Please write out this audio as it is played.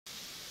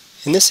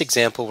In this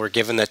example, we're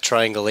given that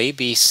triangle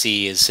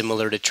ABC is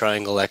similar to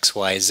triangle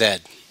XYZ.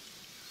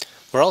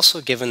 We're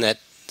also given that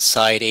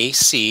side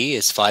AC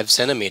is 5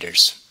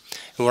 centimeters.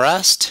 And we're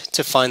asked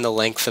to find the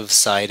length of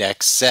side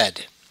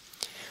XZ.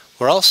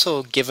 We're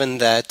also given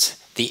that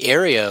the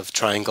area of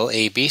triangle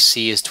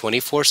ABC is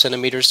 24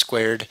 centimeters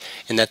squared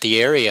and that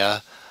the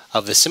area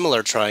of the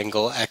similar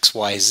triangle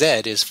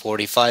XYZ is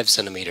 45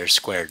 centimeters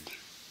squared.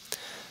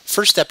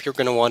 First step you're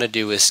going to want to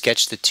do is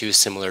sketch the two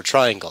similar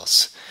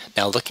triangles.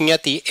 Now looking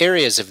at the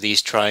areas of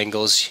these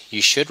triangles,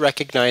 you should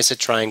recognize that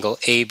triangle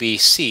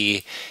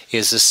ABC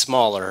is the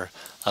smaller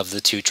of the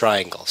two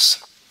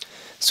triangles.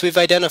 So we've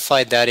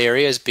identified that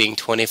area as being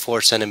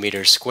 24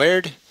 centimeters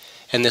squared,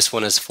 and this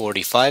one is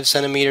 45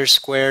 centimeters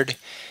squared,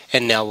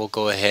 and now we'll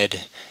go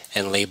ahead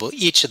and label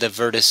each of the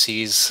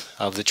vertices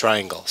of the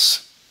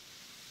triangles.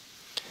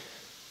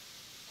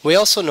 We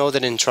also know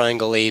that in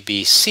triangle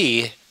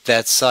ABC,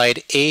 that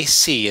side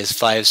AC is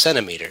 5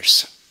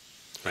 centimeters,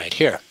 right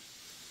here.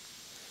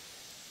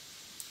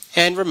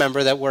 And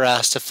remember that we're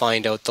asked to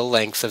find out the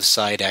length of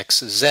side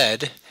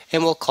XZ,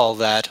 and we'll call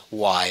that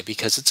Y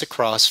because it's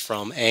across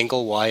from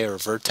angle Y or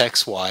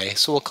vertex Y,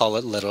 so we'll call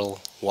it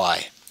little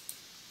y.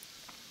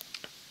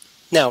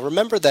 Now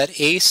remember that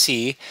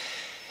AC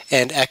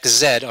and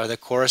XZ are the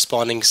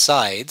corresponding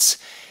sides,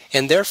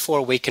 and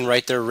therefore we can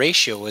write their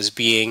ratio as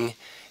being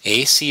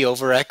AC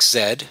over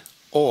XZ,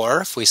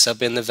 or if we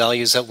sub in the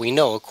values that we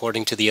know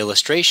according to the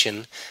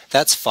illustration,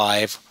 that's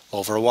 5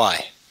 over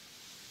Y.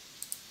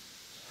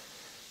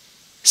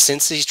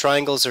 Since these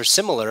triangles are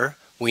similar,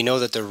 we know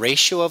that the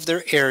ratio of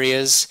their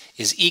areas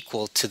is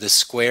equal to the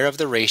square of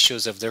the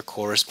ratios of their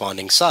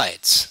corresponding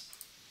sides.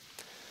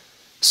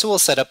 So we'll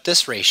set up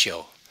this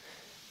ratio.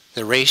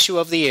 The ratio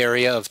of the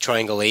area of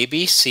triangle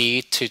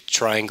ABC to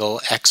triangle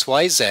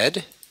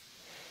XYZ,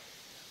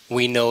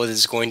 we know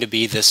is going to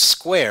be the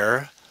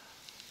square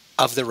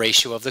of the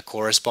ratio of the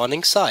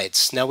corresponding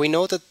sides. Now we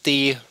know that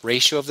the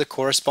ratio of the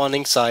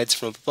corresponding sides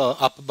from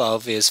up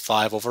above is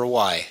 5 over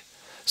Y.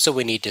 So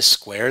we need to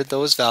square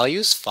those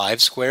values,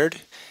 5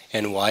 squared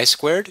and Y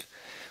squared,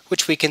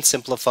 which we can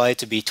simplify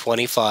to be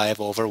 25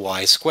 over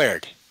Y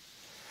squared.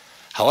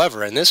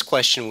 However, in this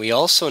question we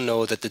also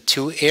know that the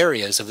two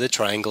areas of the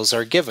triangles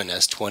are given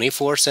as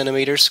 24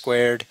 centimeters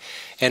squared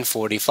and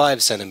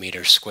 45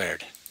 centimeters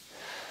squared.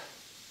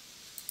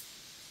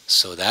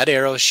 So that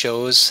arrow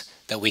shows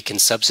that we can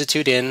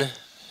substitute in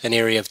an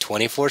area of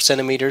 24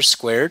 centimeters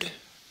squared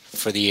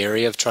for the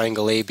area of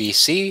triangle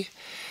ABC,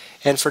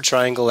 and for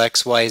triangle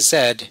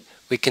XYZ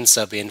we can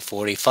sub in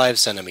 45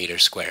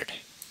 centimeters squared.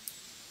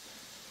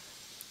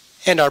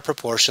 And our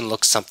proportion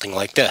looks something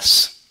like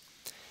this.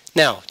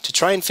 Now, to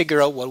try and figure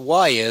out what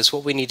y is,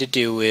 what we need to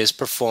do is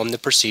perform the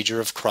procedure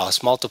of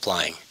cross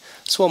multiplying.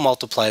 So we'll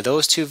multiply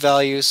those two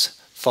values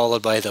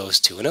followed by those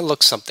two, and it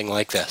looks something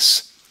like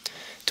this.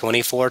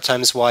 24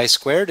 times y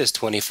squared is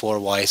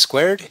 24y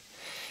squared,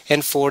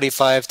 and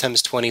 45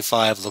 times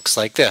 25 looks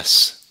like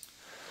this.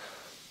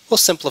 We'll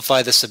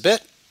simplify this a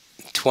bit.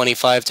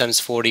 25 times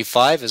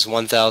 45 is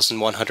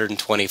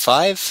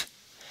 1,125.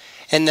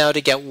 And now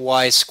to get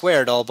y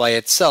squared all by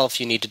itself,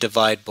 you need to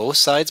divide both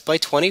sides by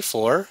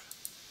 24.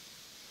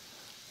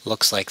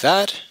 Looks like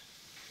that.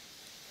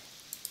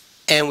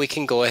 And we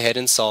can go ahead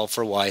and solve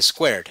for y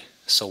squared.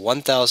 So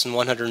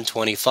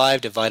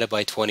 1,125 divided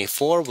by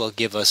 24 will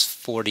give us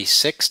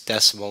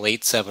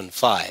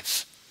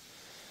 46.875.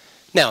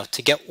 Now,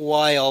 to get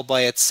y all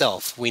by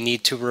itself, we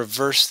need to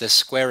reverse this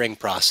squaring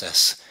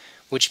process,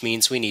 which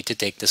means we need to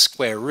take the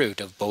square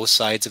root of both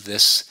sides of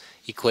this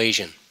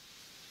equation.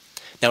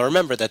 Now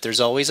remember that there's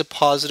always a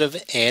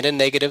positive and a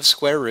negative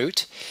square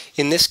root.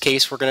 In this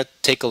case, we're going to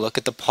take a look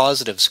at the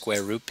positive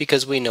square root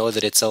because we know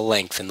that it's a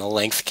length, and the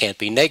length can't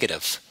be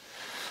negative.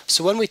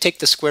 So when we take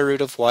the square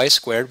root of y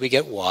squared, we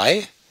get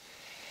y.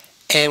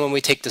 And when we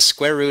take the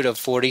square root of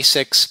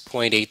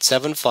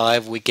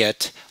 46.875, we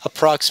get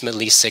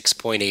approximately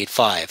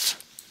 6.85.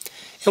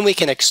 And we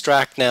can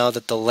extract now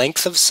that the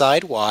length of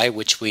side y,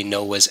 which we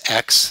know was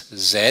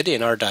xz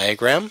in our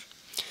diagram,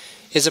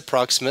 is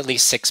approximately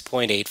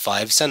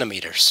 6.85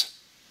 centimeters.